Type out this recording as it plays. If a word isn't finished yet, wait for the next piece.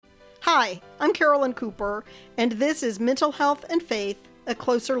Hi, I'm Carolyn Cooper, and this is Mental Health and Faith, a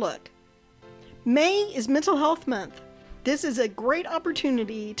closer look. May is Mental Health Month. This is a great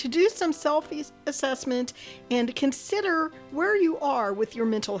opportunity to do some self-assessment and consider where you are with your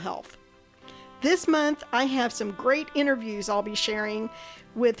mental health. This month, I have some great interviews I'll be sharing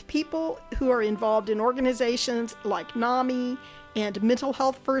with people who are involved in organizations like NAMI and Mental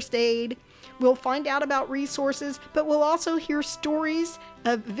Health First Aid. We'll find out about resources, but we'll also hear stories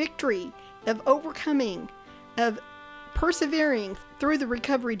of victory, of overcoming, of persevering through the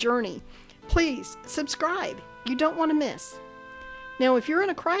recovery journey. Please subscribe. You don't want to miss. Now, if you're in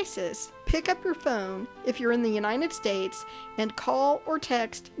a crisis, pick up your phone if you're in the United States and call or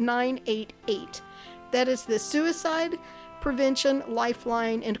text 988. That is the Suicide Prevention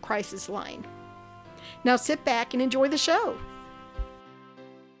Lifeline and Crisis Line. Now sit back and enjoy the show.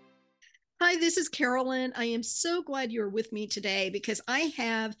 Hi, this is Carolyn. I am so glad you're with me today because I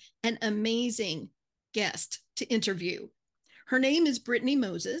have an amazing guest to interview. Her name is Brittney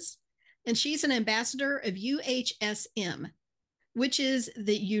Moses, and she's an ambassador of UHSM, which is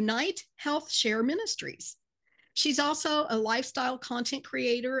the Unite Health Share Ministries. She's also a lifestyle content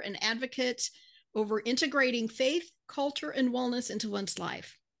creator and advocate over integrating faith, culture, and wellness into one's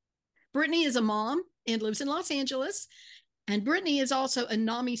life. Brittney is a mom and lives in Los Angeles. And Brittney is also a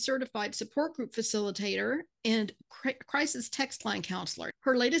NAMI certified support group facilitator and crisis text line counselor.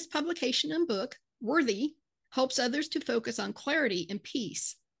 Her latest publication and book, Worthy, helps others to focus on clarity and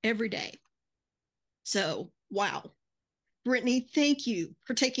peace every day. So, wow. Brittney, thank you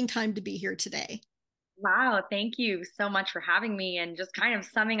for taking time to be here today. Wow, thank you so much for having me and just kind of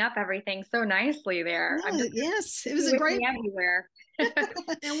summing up everything so nicely there. Yes, it was a great everywhere.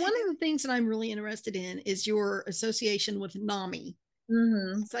 And one of the things that I'm really interested in is your association with NAMI.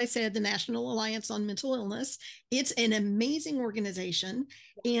 Mm-hmm. As I said, the National Alliance on Mental Illness. It's an amazing organization.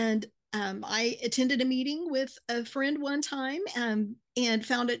 And I attended a meeting with a friend one time and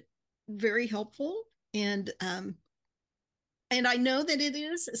found it very helpful. And I know that it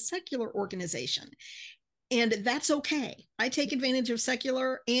is a secular organization, and that's okay. I take advantage of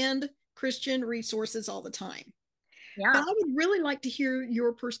secular and Christian resources all the time. Yeah. But I would really like to hear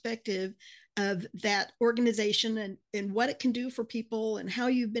your perspective of that organization and what it can do for people and how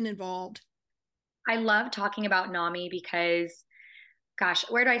you've been involved. I love talking about NAMI because, gosh,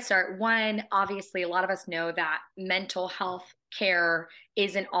 where do I start? One, obviously, a lot of us know that mental health care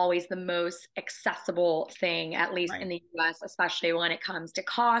isn't always the most accessible thing, at least in the US, especially when it comes to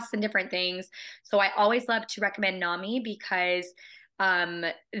costs and different things. So I always love to recommend NAMI because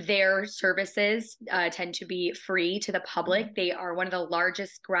their services tend to be free to the public. They are one of the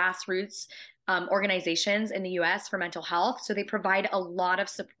largest grassroots organizations in the US for mental health. So they provide a lot of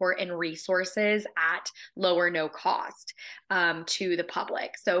support and resources at low or no cost to the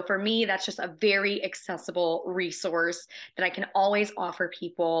public. So for me, that's just a very accessible resource that I can always offer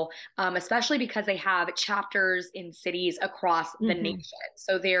people, especially because they have chapters in cities across the nation.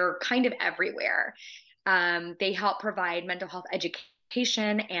 So they're kind of everywhere. They help provide mental health education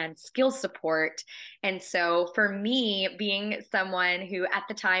and skill support. And so for me, being someone who at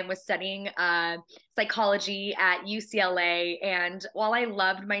the time was studying psychology at UCLA, and while I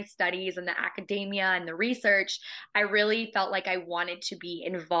loved my studies and the academia and the research, I really felt like I wanted to be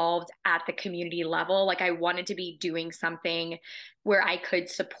involved at the community level. Like I wanted to be doing something where I could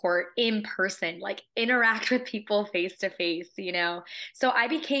support in person, like interact with people face to face, you know? So I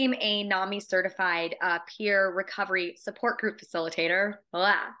became a NAMI certified peer recovery support group facilitator.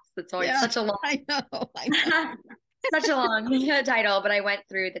 It's always such a long, I know. such a long title, but I went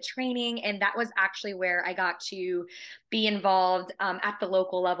through the training, and that was actually where I got to be involved at the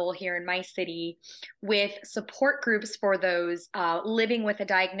local level here in my city with support groups for those living with a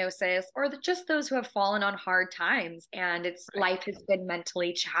diagnosis or just those who have fallen on hard times. And life has been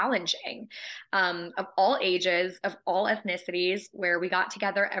mentally challenging, of all ages, of all ethnicities, where we got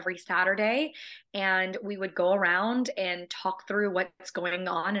together every Saturday and we would go around and talk through what's going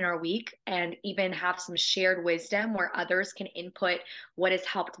on in our week and even have some shared wisdom where others can input what has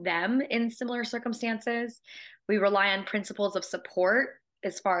helped them in similar circumstances. We rely on principles of support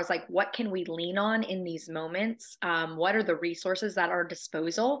as far as like, what can we lean on in these moments? What are the resources at our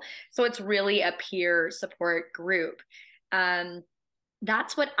disposal? So it's really a peer support group.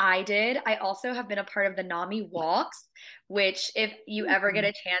 That's what I did. I also have been a part of the NAMI walks, which if you ever get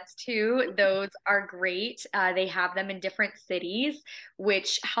a chance to, those are great. They have them in different cities,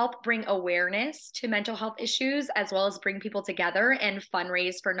 which help bring awareness to mental health issues, as well as bring people together and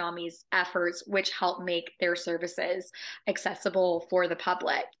fundraise for NAMI's efforts, which help make their services accessible for the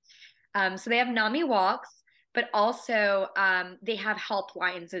public. So they have NAMI walks. but also they have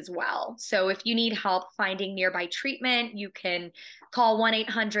helplines as well. So if you need help finding nearby treatment, you can call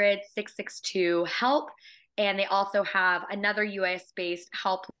 1-800-662-HELP. And they also have another US based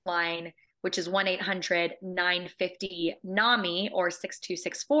helpline, which is 1-800-950-NAMI or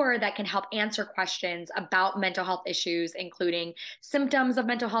 6264, that can help answer questions about mental health issues, including symptoms of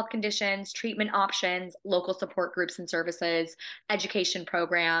mental health conditions, treatment options, local support groups and services, education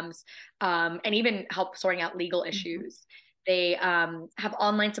programs, and even help sorting out legal issues. They have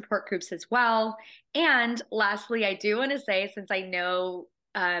online support groups as well. And lastly, I do want to say, since I know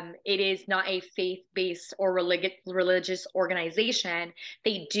it is not a faith-based or religious organization,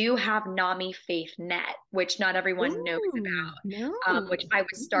 they do have NAMI Faith Net, which not everyone knows Ooh, no. about, which I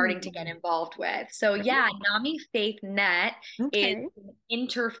was starting to get involved with. So yeah, NAMI Faith Net is Okay. an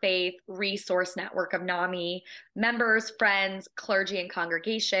interfaith resource network of NAMI members, friends, clergy, and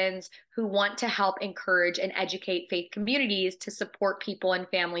congregations who want to help encourage and educate faith communities to support people and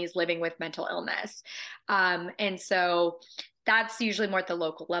families living with mental illness. And so that's usually more at the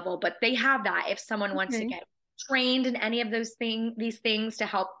local level, but they have that if someone wants to Okay. get trained in any of these things to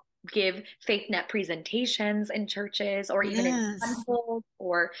help give faith net presentations in churches or even in Yes. temples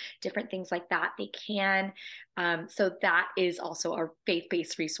or different things like that, they can. So that is also a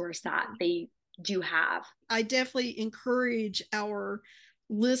faith-based resource that they do have. I definitely encourage our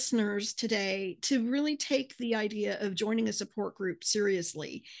listeners today to really take the idea of joining a support group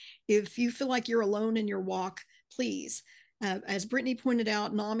seriously. If you feel like you're alone in your walk, please. As Brittney pointed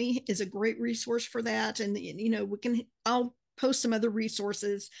out, NAMI is a great resource for that. And, I'll post some other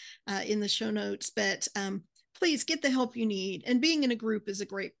resources in the show notes, but please get the help you need. And being in a group is a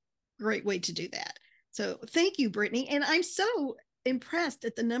great way to do that. So thank you, Brittney. And I'm so impressed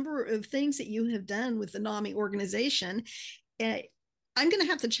at the number of things that you have done with the NAMI organization. I'm going to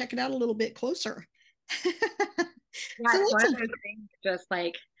have to check it out a little bit closer. Yeah, So it's one of let's, those things, just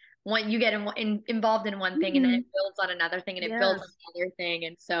like when you get involved in one thing and then mm-hmm. it builds on another thing and it builds on Yes. another thing.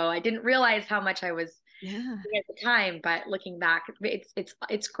 And so I didn't realize how much I was Yeah. doing at the time, but looking back,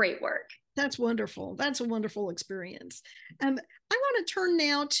 it's great work. That's wonderful. That's a wonderful experience. I want to turn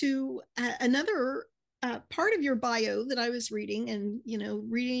now to another part of your bio that I was reading, and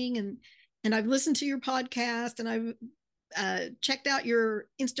and I've listened to your podcast, and I've checked out your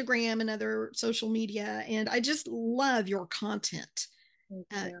Instagram and other social media, and I just love your content. Thank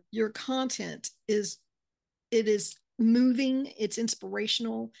you. Your content is moving. It's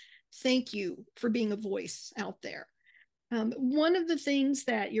inspirational. Thank you for being a voice out there. One of the things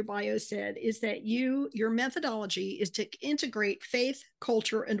that your bio said is that your methodology is to integrate faith,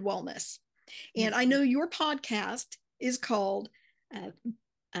 culture, and wellness. And I know your podcast is called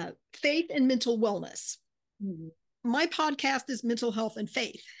Faith and Mental Wellness. Mm-hmm. My podcast is Mental Health and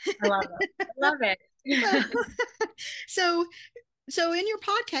Faith. I love it. I love it. So in your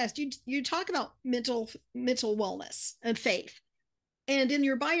podcast, you talk about mental wellness and faith. And in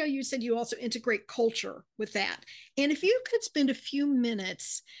your bio, you said you also integrate culture with that. And if you could spend a few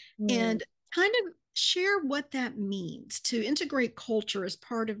minutes and kind of share what that means to integrate culture as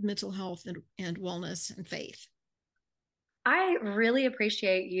part of mental health and wellness and faith. I really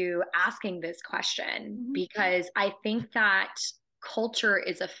appreciate you asking this question because I think that culture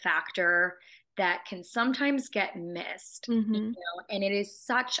is a factor that can sometimes get missed, and it is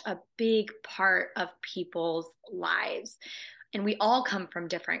such a big part of people's lives. And we all come from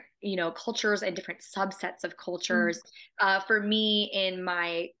different, cultures and different subsets of cultures. For me, in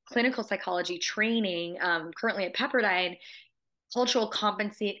my clinical psychology training, currently at Pepperdine, cultural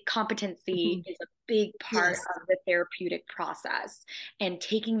competency is a big part of the therapeutic process and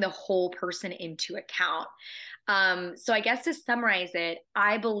taking the whole person into account. So I guess to summarize it,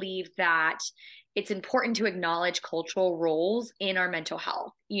 I believe that it's important to acknowledge cultural roles in our mental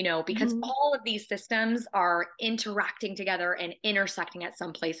health, because all of these systems are interacting together and intersecting at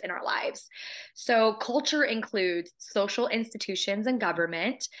some place in our lives. So culture includes social institutions and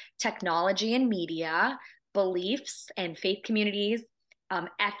government, technology and media, beliefs and faith communities,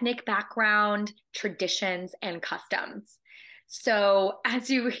 ethnic background, traditions, and customs. So as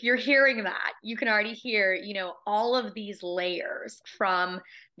you're hearing that, you can already hear, all of these layers from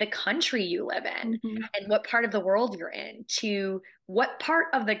the country you live in and what part of the world you're in to what part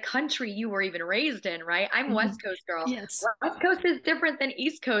of the country you were even raised in, right? I'm West Coast girl. Yes. West Coast is different than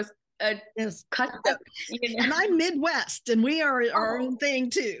East Coast. Custom, and I'm Midwest, and we are our own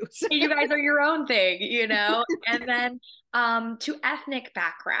thing too. You guys are your own thing, and then to ethnic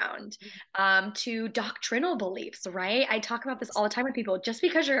background, to doctrinal beliefs, right? I talk about this all the time with people. Just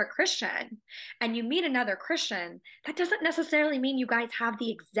because you're a Christian and you meet another Christian, that doesn't necessarily mean you guys have the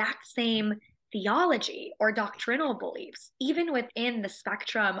exact same theology or doctrinal beliefs, even within the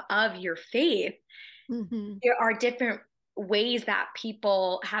spectrum of your faith, Mm-hmm. there are different ways that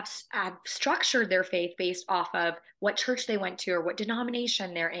people have structured their faith based off of what church they went to or what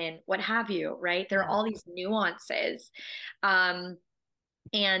denomination they're in, what have you, right? There are Yeah. all these nuances. Um,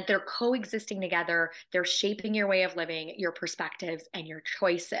 and they're coexisting together. They're shaping your way of living, your perspectives, and your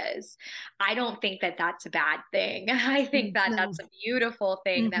choices. I don't think that that's a bad thing. I think that No. that's a beautiful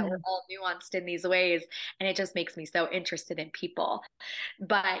thing that we're Mm-hmm. all nuanced in these ways. And it just makes me so interested in people.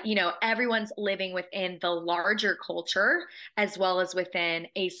 But, you know, everyone's living within the larger culture as well as within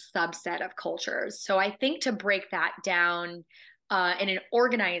a subset of cultures. So I think to break that down in an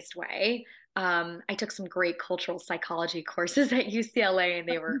organized way, I took some great cultural psychology courses at UCLA, and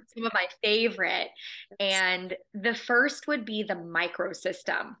they were some of my favorite. And the first would be the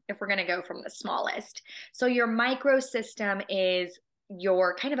microsystem, if we're going to go from the smallest. So, your microsystem is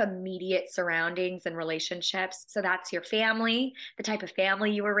your kind of immediate surroundings and relationships. So, that's your family, the type of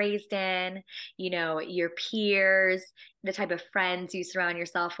family you were raised in, you know, your peers, the type of friends you surround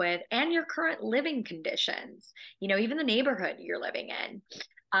yourself with, and your current living conditions, you know, even the neighborhood you're living in.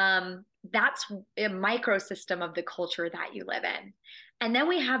 That's a microsystem of the culture that you live in. And then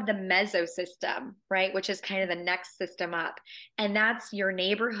we have the mesosystem, right, which is kind of the next system up. And that's your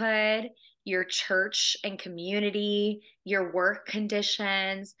neighborhood, your church and community, your work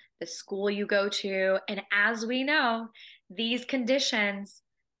conditions, the school you go to. And as we know, these conditions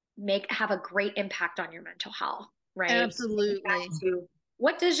have a great impact on your mental health, right? So getting back Absolutely. to,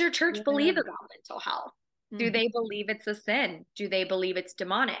 what does your church Yeah. believe about mental health? Do Mm-hmm. they believe it's a sin? Do they believe it's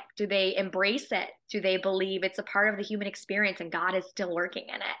demonic? Do they embrace it? Do they believe it's a part of the human experience and God is still working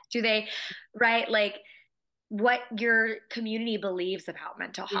in it? Do they, right? Like, what your community believes about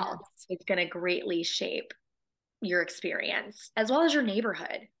mental health Yes. is going to greatly shape your experience as well as your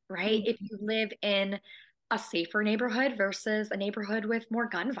neighborhood, right? If Mm-hmm. you live in a safer neighborhood versus a neighborhood with more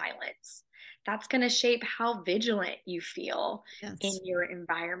gun violence, that's going to shape how vigilant you feel in Yes. your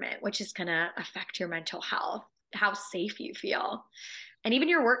environment, which is going to affect your mental health, how safe you feel. And even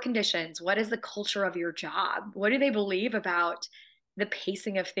your work conditions. What is the culture of your job? What do they believe about the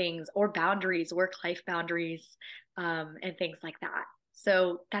pacing of things or boundaries, work life boundaries, and things like that?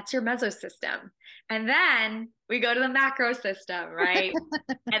 So that's your mesosystem. And then we go to the macro system, right?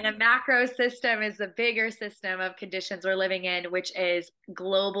 And the macro system is the bigger system of conditions we're living in, which is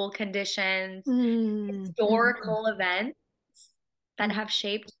global conditions, Mm-hmm. historical events that have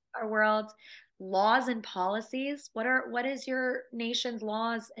shaped our world, laws and policies. What is your nation's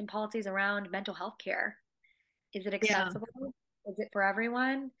laws and policies around mental health care? Is it Yeah. accessible? Is it for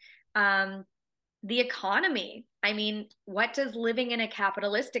everyone? Um, the economy. I mean, what does living in a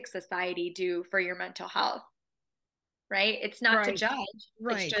capitalistic society do for your mental health? Right? It's not to Right. judge. It's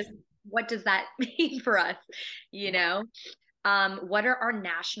Right. just, what does that mean for us? You know? What are our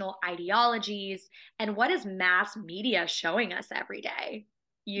national ideologies? And what is mass media showing us every day?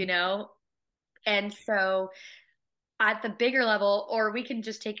 You know? And so at the bigger level, or we can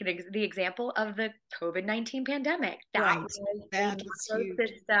just take the example of the COVID-19 pandemic. That Right. was a That was macro huge.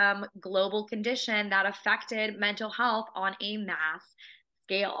 system, global condition that affected mental health on a mass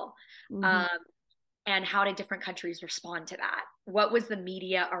scale. Mm-hmm. Um, and how did different countries respond to that? What was the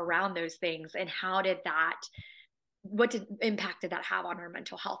media around those things, and what impact did that have on our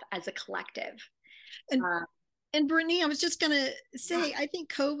mental health as a collective? And Uh, and Brittany, I was just going to yeah, say, I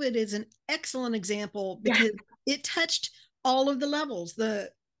think COVID is an excellent example yeah, because it touched all of the levels,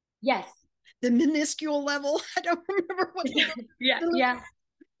 yes, the minuscule level. I don't remember what yeah, the little, yeah,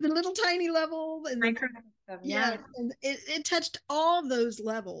 the little tiny level, and then microsystem, yeah, yeah, and it touched all those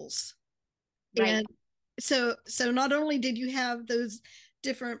levels. right. And so not only did you have those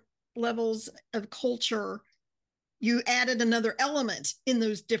different levels of culture, you added another element in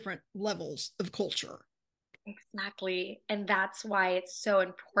those different levels of culture. Exactly. And that's why it's so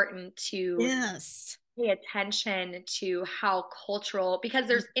important to Yes. pay attention to how cultural, because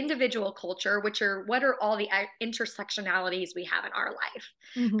there's individual culture, which are what are all the intersectionalities we have in our life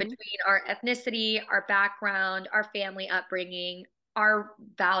Mm-hmm. between our ethnicity, our background, our family upbringing, our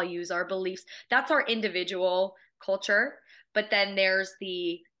values, our beliefs. That's our individual culture. But then there's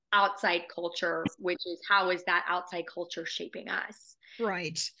the outside culture, which is, how is that outside culture shaping us?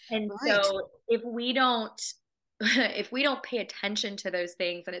 Right. And Right. so if we don't if we don't pay attention to those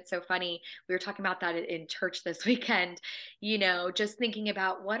things, and it's so funny, we were talking about that in church this weekend, you know, just thinking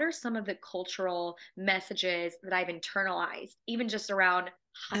about what are some of the cultural messages that I've internalized, even just around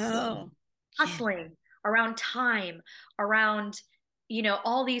hustling, Oh, yeah. hustling, around time, around,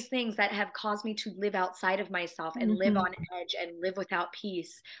 all these things that have caused me to live outside of myself and live Mhm. on edge and live without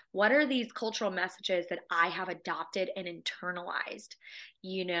peace. What are these cultural messages that I have adopted and internalized?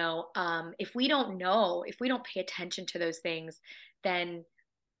 If we don't know, if we don't pay attention to those things, then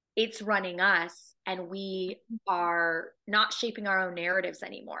it's running us, and we are not shaping our own narratives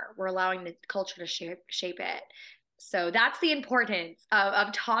anymore. We're allowing the culture to shape it. So that's the importance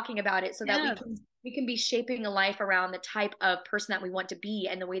of talking about it, so that we Yeah. can we can be shaping a life around the type of person that we want to be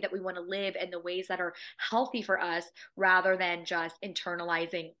and the way that we want to live and the ways that are healthy for us, rather than just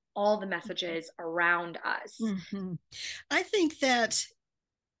internalizing all the messages around us. Mhm. I think that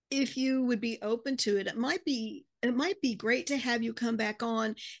if you would be open to it, it might be great to have you come back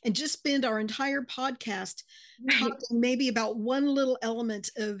on and just spend our entire podcast Right. talking maybe about one little element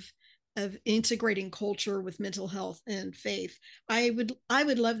of integrating culture with mental health and faith. I would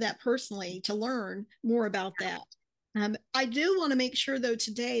love that personally, to learn more about that. I do want to make sure though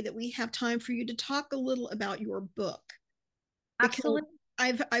today that we have time for you to talk a little about your book, because Absolutely.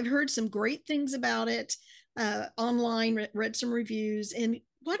 I've heard some great things about it online, read some reviews, and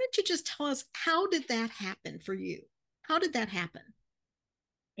why don't you just tell us, how did that happen for you? How did that happen?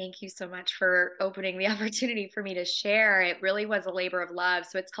 Thank you so much for opening the opportunity for me to share. It really was a labor of love.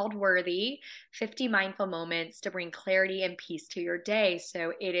 So it's called Worthy: 50 Mindful Moments to Bring Clarity and Peace to Your Day.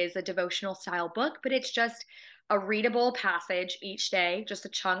 So it is a devotional style book, but it's just a readable passage each day, just a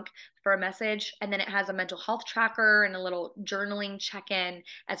chunk for a message. And then it has a mental health tracker and a little journaling check in,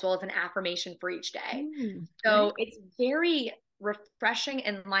 as well as an affirmation for each day. Great. So it's very refreshing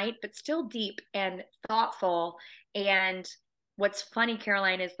and light, but still deep and thoughtful. And what's funny,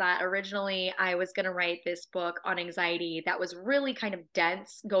 Caroline, is that originally I was going to write this book on anxiety that was really kind of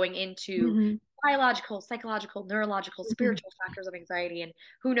dense, going into Mm-hmm. biological, psychological, neurological, Mm-hmm. spiritual factors of anxiety. And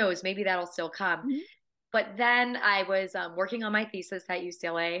who knows, maybe that'll still come. Mm-hmm. But then I was working on my thesis at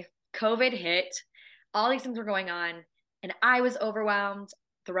UCLA. COVID hit, all these things were going on, and I was overwhelmed.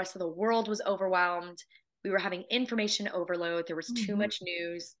 The rest of the world was overwhelmed. We were having information overload. There was too Mm-hmm. much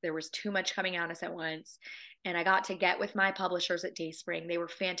news. There was too much coming at us at once. And I got to get with my publishers at Dayspring. They were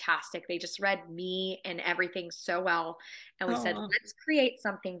fantastic. They just read me and everything so well. And we said, Oh, let's create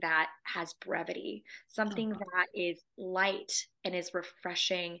something that has brevity, something oh, that is light and is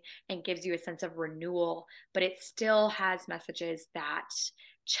refreshing and gives you a sense of renewal, but it still has messages that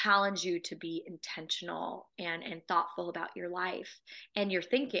challenge you to be intentional and thoughtful about your life and your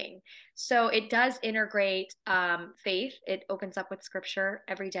thinking. So it does integrate faith. It opens up with scripture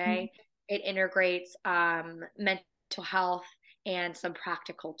every mm-hmm. day. It integrates mental health and some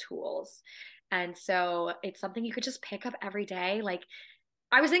practical tools. And so it's something you could just pick up every day. Like,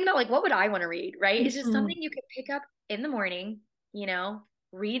 I was thinking about, like, what would I want to read, right? It's just Mm-hmm. something you could pick up in the morning,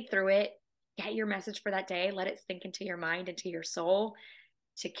 read through it, get your message for that day, let it sink into your mind, into your soul,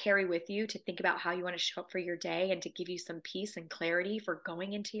 to carry with you, to think about how you want to show up for your day and to give you some peace and clarity for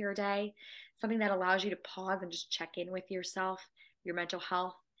going into your day. Something that allows you to pause and just check in with yourself, your mental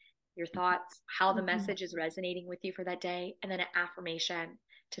health, your thoughts, how the Mm-hmm. message is resonating with you for that day, and then an affirmation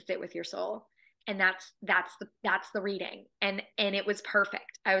to sit with your soul. And that's the reading. And it was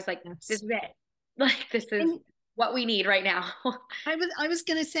perfect. I was like, this Yes. is it. Like, this is And what we need right now. I was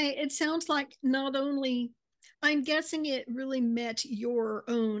going to say, it sounds like, not only, I'm guessing it really met your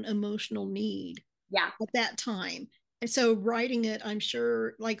own emotional need Yeah. at that time. And so writing it, I'm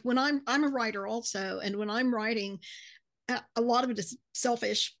sure, like when I'm a writer also, and when I'm writing, a lot of it is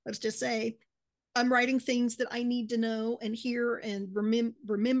selfish, let's just say. I'm writing things that I need to know and hear and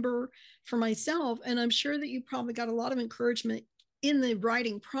remember for myself. And I'm sure that you probably got a lot of encouragement in the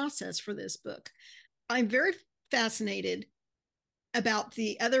writing process for this book. I'm very fascinated about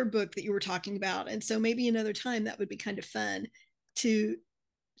the other book that you were talking about. And so maybe another time that would be kind of fun to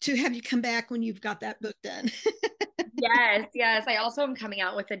have you come back when you've got that book done. Yes, yes. I also am coming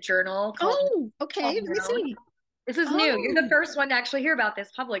out with a journal Oh, okay. Let me Known. see. This is new. You're the Oh, first one to actually hear about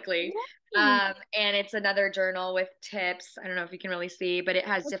this publicly. yay. And it's another journal with tips. I don't know if you can really see, but it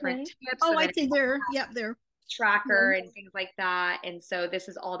has different Okay. tips, Oh, and I then it see there. Yep, there. tracker Okay. and things like that. And so this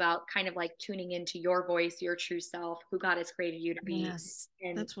is all about kind of like tuning into your voice, your true self, who God has created you to be, Yes,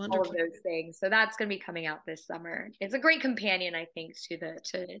 and that's all of wonderful. those things. So that's going to be coming out this summer. It's a great companion, I think,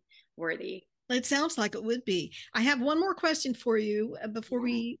 to Worthy. It sounds like it would be. I have one more question for you before Yeah.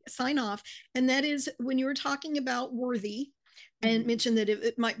 we sign off. And that is, when you were talking about worthy and Mhm. mentioned that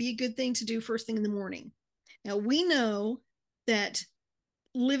it might be a good thing to do first thing in the morning. Now, we know that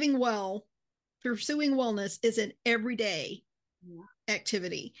living well, pursuing wellness, is an everyday Yeah.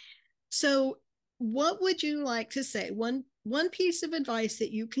 activity. So, what would you like to say? One piece of advice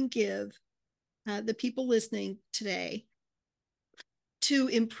that you can give the people listening today to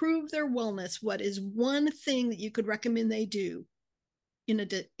improve their wellness, what is one thing that you could recommend they do in a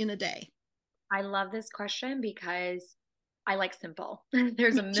day? I love this question because I like simple.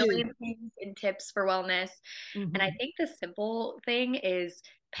 There's Me a too. million things and tips for wellness. And I Mm-hmm. think the simple thing is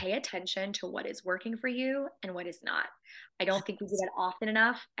pay attention to what is working for you and what is not. I don't think we do that often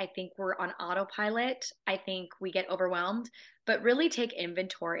enough. I think we're on autopilot. I think we get overwhelmed, but really take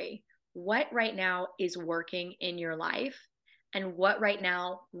inventory. What right now is working in your life and what right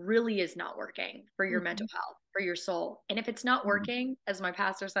now really is not working for your Mm-hmm. mental health, for your soul. And if it's not working, as my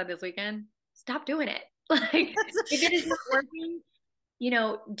pastor said this weekend, stop doing it. Like, if it is not working,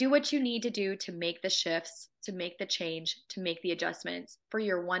 do what you need to do to make the shifts, to make the change, to make the adjustments for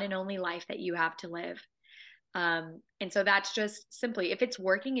your one and only life that you have to live. And so that's just simply, if it's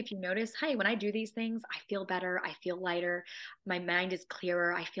working, if you notice, hey, when I do these things, I feel better, I feel lighter, my mind is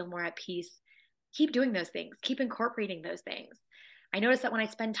clearer, I feel more at peace. Keep doing those things, keep incorporating those things. I notice that when I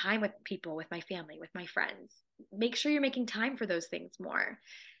spend time with people, with my family, with my friends, make sure you're making time for those things more.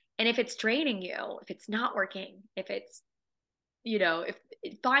 And if it's draining you, if it's not working, if it's, if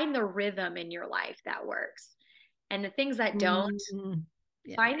find the rhythm in your life that works. And the things that don't, Mm-hmm.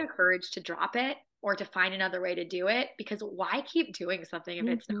 Yeah. find the courage to drop it or to find another way to do it, because why keep doing something if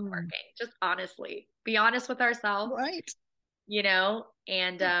it's not Mm-hmm. working? Just honestly, be honest with ourselves, Right.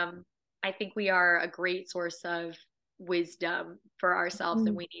 and I think we are a great source of wisdom for ourselves,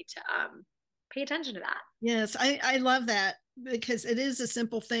 and Mm. we need to pay attention to that. Yes, I love that because it is a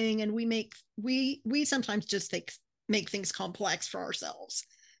simple thing, and we sometimes just make things complex for ourselves.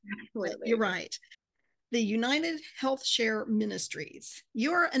 You're Absolutely. right. The United Health Share Ministries.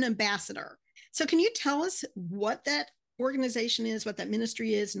 You're an ambassador. So can you tell us what that organization is, what that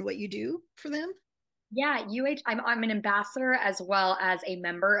ministry is, and what you do for them? Yeah, I'm an ambassador as well as a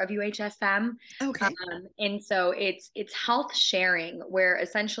member of UHSM. Okay. And so it's health sharing, where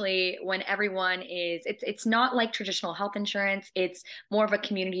essentially when everyone it's not like traditional health insurance. It's more of a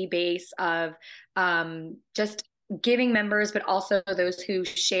community base of just giving members, but also those who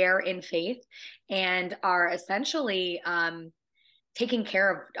share in faith and are essentially taking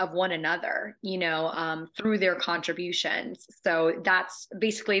care of one another, through their contributions. So that's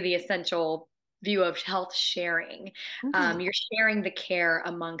basically the essential view of health sharing. Mm-hmm. You're sharing the care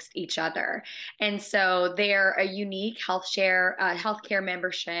amongst each other. And so they're a unique healthcare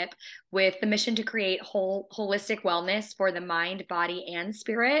membership with the mission to create holistic wellness for the mind, body, and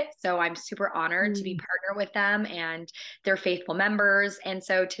spirit. So I'm super honored to be Mm. partner with them and their faithful members. And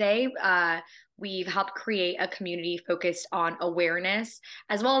so today, we've helped create a community focused on awareness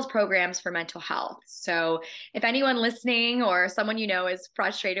as well as programs for mental health. So, if anyone listening or someone is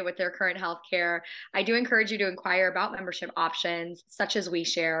frustrated with their current health care, I do encourage you to inquire about membership options such as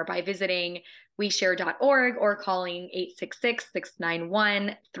WeShare by visiting weshare.org or calling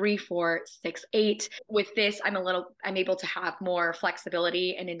 866-691-3468. With this, I'm able to have more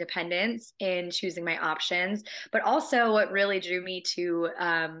flexibility and independence in choosing my options. But also what really drew me to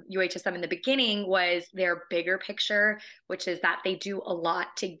UHSM in the beginning was their bigger picture, which is that they do a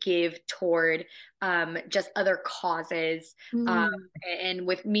lot to give toward just other causes. Mm. And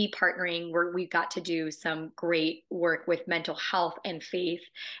with me partnering, we got to do some great work with mental health and faith,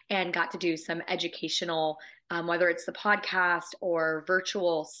 and got to do some educational, whether it's the podcast or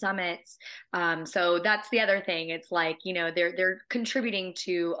virtual summits. So that's the other thing. It's like, they're contributing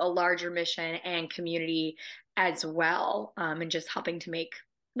to a larger mission and community as well, and just helping to make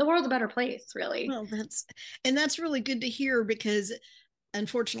the world a better place, really. Well, that's really good to hear because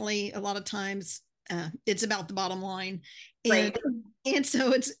unfortunately, a lot of times it's about the bottom line, and Right.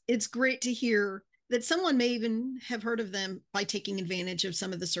 so it's great to hear that someone may even have heard of them by taking advantage of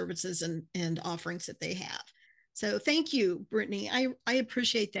some of the services and offerings that they have. So thank you, Brittney. I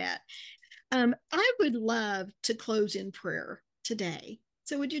appreciate that. I would love to close in prayer today.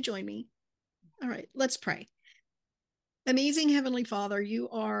 So would you join me? All right, let's pray. Amazing Heavenly Father, you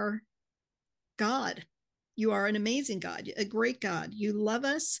are God. You are an amazing God, a great God. You love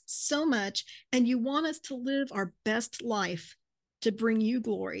us so much, and you want us to live our best life to bring you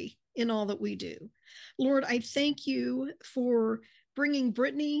glory in all that we do. Lord, I thank you for bringing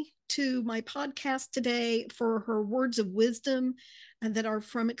Brittney to my podcast today, for her words of wisdom and that are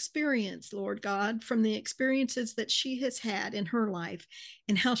from experience, Lord God, from the experiences that she has had in her life,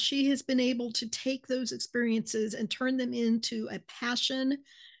 and how she has been able to take those experiences and turn them into a passion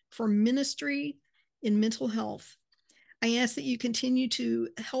for ministry in mental health. I ask that you continue to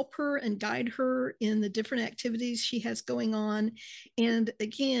help her and guide her in the different activities she has going on. And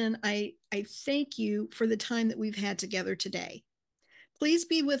again, I thank you for the time that we've had together today. Please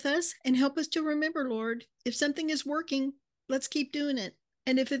be with us and help us to remember, Lord, if something is working, let's keep doing it.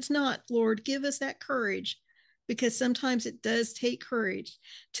 And if it's not, Lord, give us that courage, because sometimes it does take courage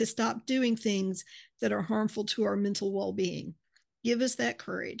to stop doing things that are harmful to our mental well-being. Give us that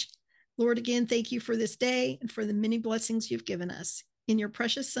courage. Lord, again, thank you for this day and for the many blessings you've given us. In your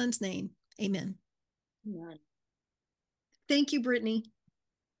precious Son's name, amen. Amen. Thank you, Brittney.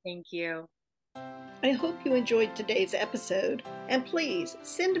 Thank you. I hope you enjoyed today's episode, and please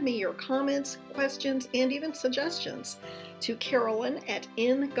send me your comments, questions, and even suggestions to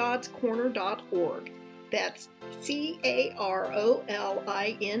Carolyn@ingodscorner.org. That's CAROLINE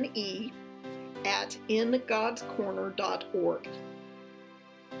 @ingodscorner.org.